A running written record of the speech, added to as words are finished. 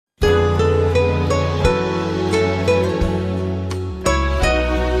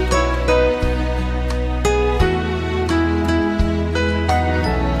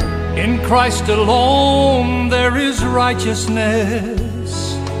Christ alone there is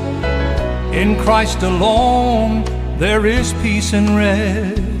righteousness. In Christ alone there is peace and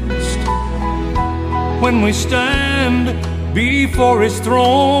rest. When we stand before His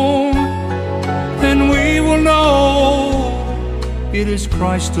throne, then we will know it is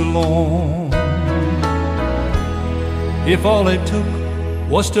Christ alone. If all it took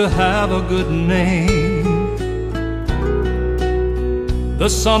was to have a good name, the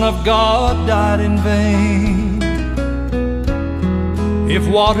Son of God died in vain. If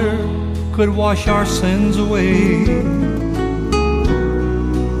water could wash our sins away,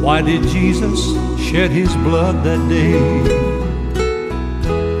 why did Jesus shed His blood that day?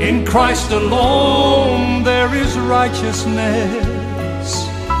 In Christ alone there is righteousness.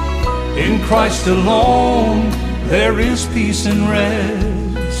 In Christ alone there is peace and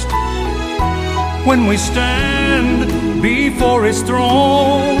rest. When we stand before His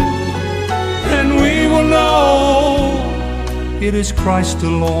throne, then we will know it is Christ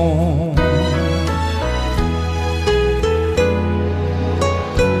alone.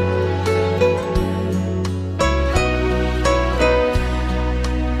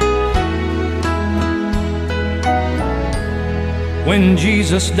 When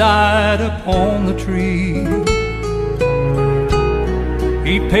Jesus died upon the tree,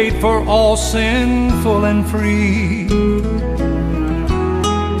 He paid for all sin full and free.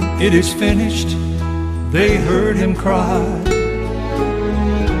 It is finished, they heard Him cry.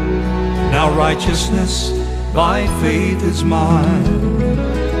 Now righteousness by faith is mine.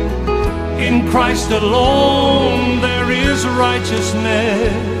 In Christ alone there is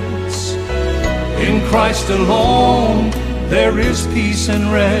righteousness. In Christ alone there is peace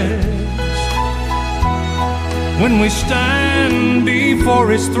and rest. When we stand before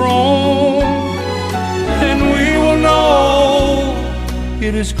His throne, then we will know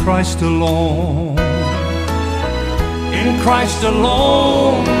it is Christ alone. In Christ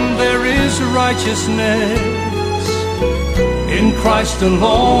alone there is righteousness. In Christ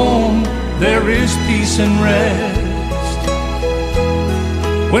alone there is peace and rest.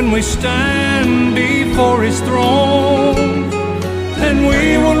 When we stand before His throne, then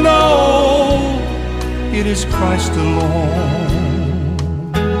we will know it is Christ alone.